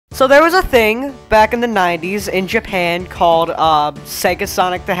So there was a thing back in the 90s in Japan called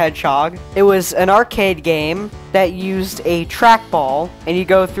SegaSonic the Hedgehog. It was an arcade game that used a trackball, and you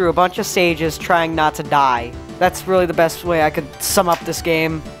go through a bunch of stages trying not to die. That's really the best way I could sum up this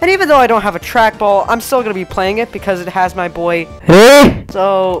game. And even though I don't have a trackball, I'm still going to be playing it because it has my boy.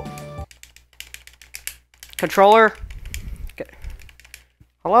 So, controller. Okay.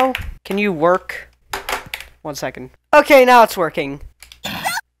 Hello? Can you work? 1 second. Okay, now it's working.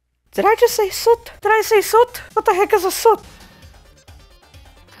 Did I just say soot? Did I say soot? What the heck is a soot?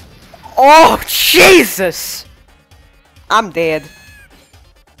 Oh, Jesus! I'm dead.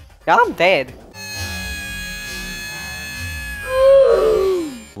 Yeah, I'm dead.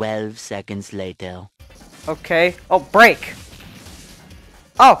 12 seconds later. Okay. Oh, break.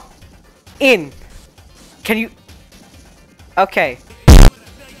 Oh. In. Can you... Okay.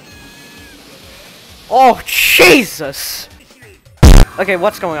 Oh, Jesus! Okay,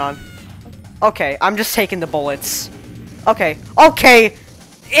 what's going on? Okay, I'm just taking the bullets. Okay. Okay!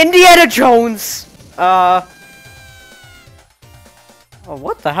 Indiana Jones! Oh,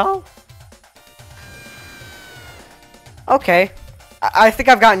 what the hell? Okay. I think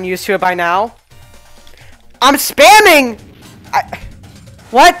I've gotten used to it by now. I'm spamming!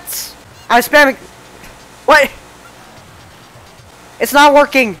 What? I'm spamming... What? It's not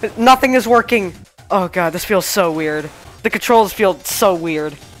working! Nothing is working! Oh god, this feels so weird. The controls feel so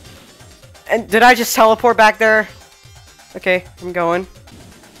weird. And did I just teleport back there? Okay, I'm going.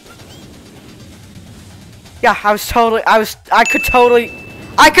 Yeah, I could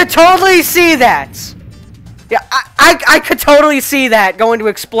totally see that! Yeah, I could totally see that going to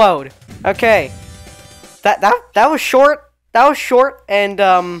explode. Okay. That was short. That was short and,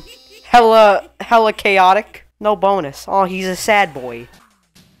 hella chaotic. No bonus. Oh, he's a sad boy.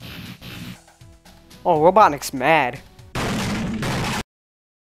 Oh, Robotnik's mad.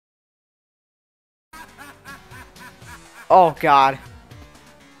 Oh, God.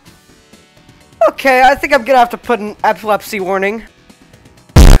 Okay, I think I'm gonna have to put an epilepsy warning.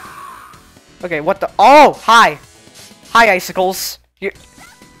 Okay, what the- Oh, hi! Hi, icicles. You-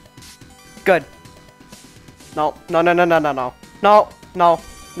 Good. No, no, no, no, no, no, no. No, no,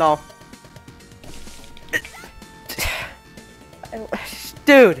 no.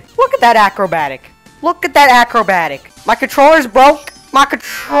 Dude, look at that acrobatic. Look at that acrobatic. My controller's broke. My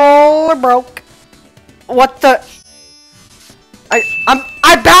controller broke. What the?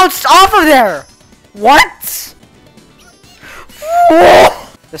 I bounced off of there. What? Whoa!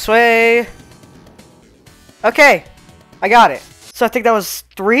 This way. Okay, I got it. So I think that was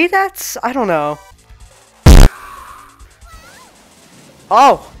 3 deaths? I don't know.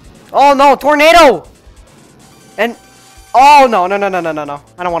 Oh. Oh no, tornado! And oh no, no, no, no, no, no, no.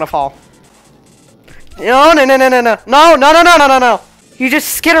 I don't want to fall. No, no, no, no, no, no. No, no, no, no, no, no, no. You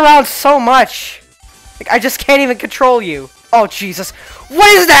just skid around so much. Like, I just can't even control you. Oh, Jesus.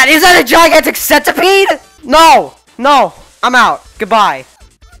 What is that? Is that a gigantic centipede? No. No. I'm out. Goodbye.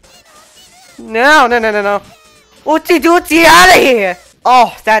 No, no, no, no, no. Oopsie-doopsie, out of here.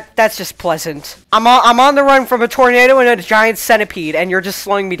 Oh, that's just pleasant. I'm on the run from a tornado and a giant centipede, and you're just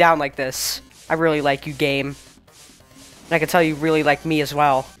slowing me down like this. I really like you, game. And I can tell you really like me as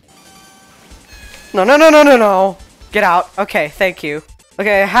well. No, no, no, no, no, no. Get out. Okay, thank you.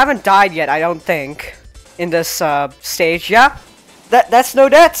 Okay, I haven't died yet, I don't think. In this, stage. Yeah. That's no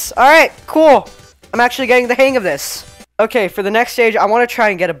deaths. Alright, cool. I'm actually getting the hang of this. Okay, for the next stage, I want to try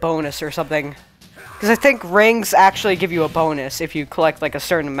and get a bonus or something. Because I think rings actually give you a bonus if you collect, like, a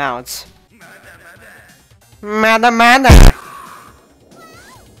certain amount. Mother.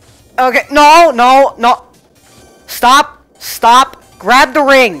 Okay, no, no, no. Stop. Stop. Grab the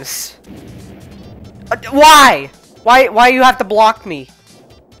rings. Why? Why you have to block me?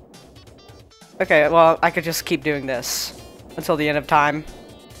 Okay, well, I could just keep doing this until the end of time.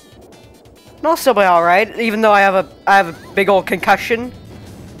 And I'll still be alright, even though I have a big old concussion.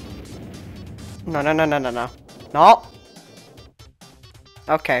 No, no, no, no, no, no. No.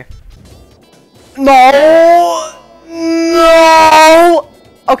 Okay. No! No!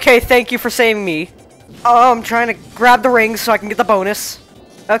 Okay, thank you for saving me. Oh, I'm trying to grab the rings so I can get the bonus.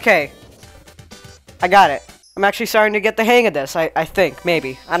 Okay. I got it. I'm actually starting to get the hang of this, I think,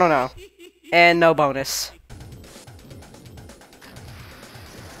 maybe. I don't know. And no bonus.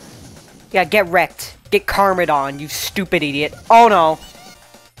 Yeah, get wrecked. Get karma'd on, you stupid idiot. Oh no.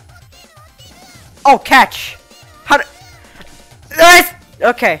 Oh, catch! How do...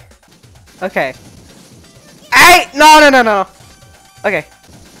 Okay. Okay. Hey! No, no, no, no. Okay.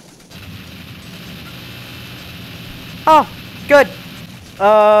 Oh, good.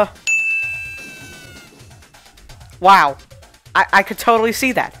 Wow. I could totally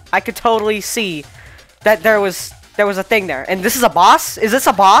see that. I could totally see that there was a thing there. And this is a boss? Is this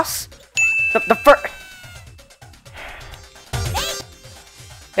a boss? The first...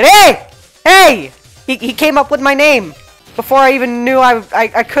 Hey! Hey! He came up with my name before I even knew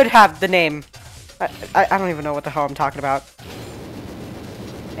I could have the name. I don't even know what the hell I'm talking about.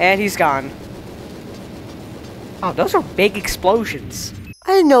 And he's gone. Oh, those are big explosions.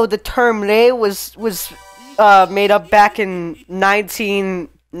 I know the term "lay" was made up back in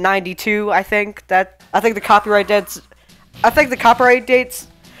 1992. I think the copyright dates. I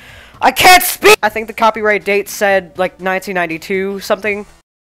can't speak. I think the copyright date said like 1992 something.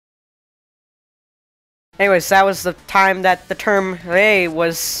 Anyways, that was the time that the term "lay"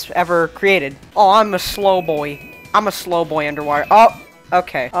 was ever created. Oh, I'm a slow boy. I'm a slow boy underwater. Oh,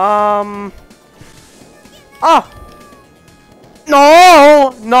 okay. Oh.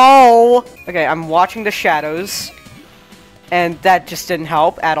 No! No! Okay, I'm watching the shadows. And that just didn't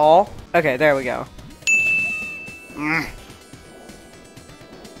help at all. Okay, there we go.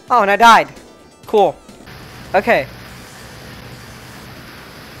 Oh, and I died. Cool. Okay.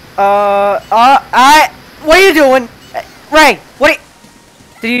 What are you doing? Ray, what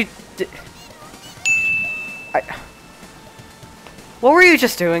what were you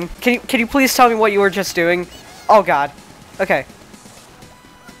just doing? Can you please tell me what you were just doing? Oh god. Okay.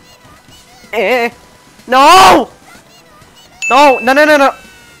 No! No! No! No! No! No!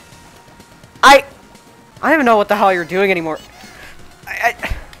 I don't even know what the hell you're doing anymore.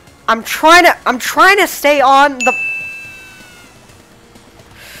 I'm trying to stay on the.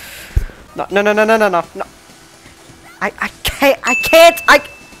 No! No! No! No! No! No! No! No! I can't!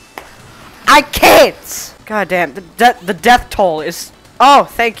 God damn! The death toll is. Oh,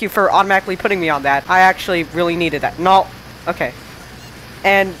 thank you for automatically putting me on that. I actually really needed that. No. Okay.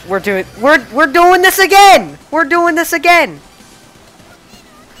 And we're doing this again! We're doing this again!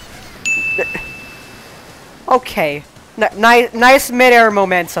 Okay. Nice mid-air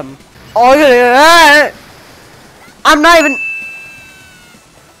momentum. Oh, I'm not even...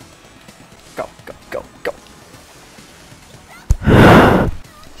 Go, go, go, go.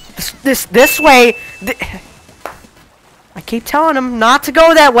 This way... I keep telling him not to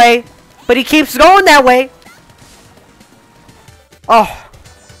go that way, but he keeps going that way. Oh.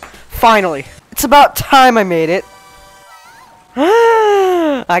 Finally. It's about time I made it.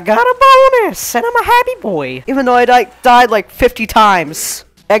 I got a bonus, and I'm a happy boy. Even though I died like 50 times.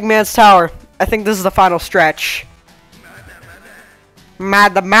 Eggman's Tower. I think this is the final stretch.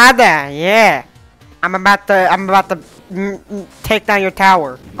 Mother, yeah. I'm about to take down your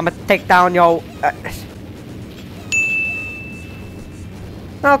tower. I'm gonna take down your.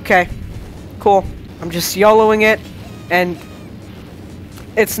 Okay. Cool. I'm just YOLOing it, and.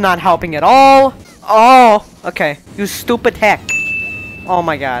 It's not helping at all. Oh, okay. You stupid heck. Oh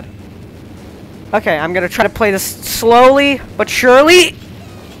my god. Okay, I'm gonna try to play this slowly, but surely.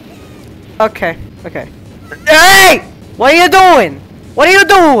 Okay, okay. Hey! What are you doing? What are you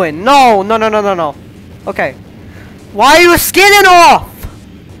doing? No, no, no, no, no, no. Okay. Why are you skidding off?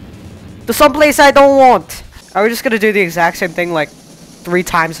 To someplace I don't want. Are we just gonna do the exact same thing like 3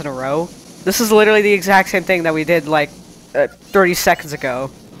 times in a row? This is literally the exact same thing that we did like 30 seconds ago.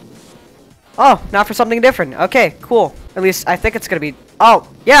 Oh, now for something different. Okay, cool. At least I think it's gonna be. Oh,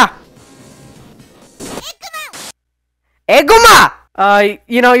 yeah. Eguma!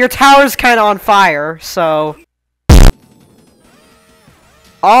 You know, your tower's kind of on fire, so.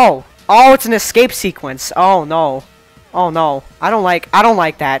 Oh, it's an escape sequence. Oh no. Oh no. I don't like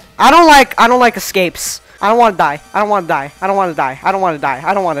that. I don't like escapes. I don't want to die. I don't want to die. I don't want to die. I don't want to die.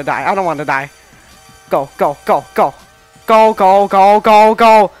 I don't want to die. I don't want to die. Go, go, go, go. Go, go, go, go,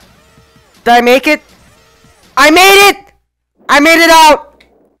 go. Did I make it? I made it! I made it out!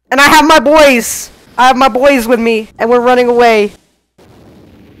 And I have my boys! I have my boys with me, and we're running away.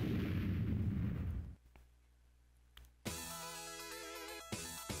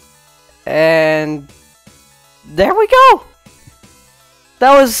 And there we go.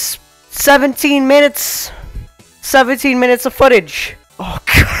 That was 17 minutes. 17 minutes of footage. Oh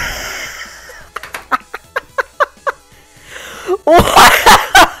god. What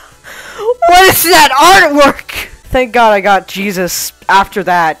is that artwork? Thank god I got Jesus after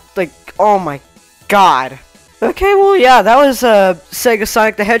that. Like, oh my god. Okay, well, yeah, that was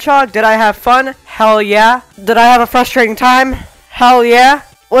SegaSonic the Hedgehog. Did I have fun? Hell yeah. Did I have a frustrating time? Hell yeah.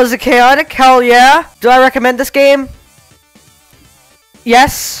 Was it chaotic? Hell yeah. Do I recommend this game?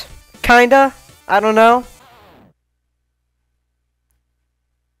 Yes. Kinda. I don't know.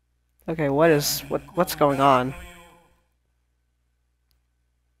 Okay, what's going on?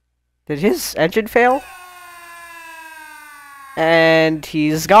 Did his engine fail? And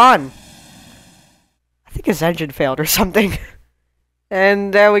he's gone. I think his engine failed or something.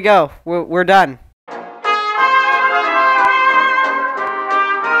 And there we go. We're done.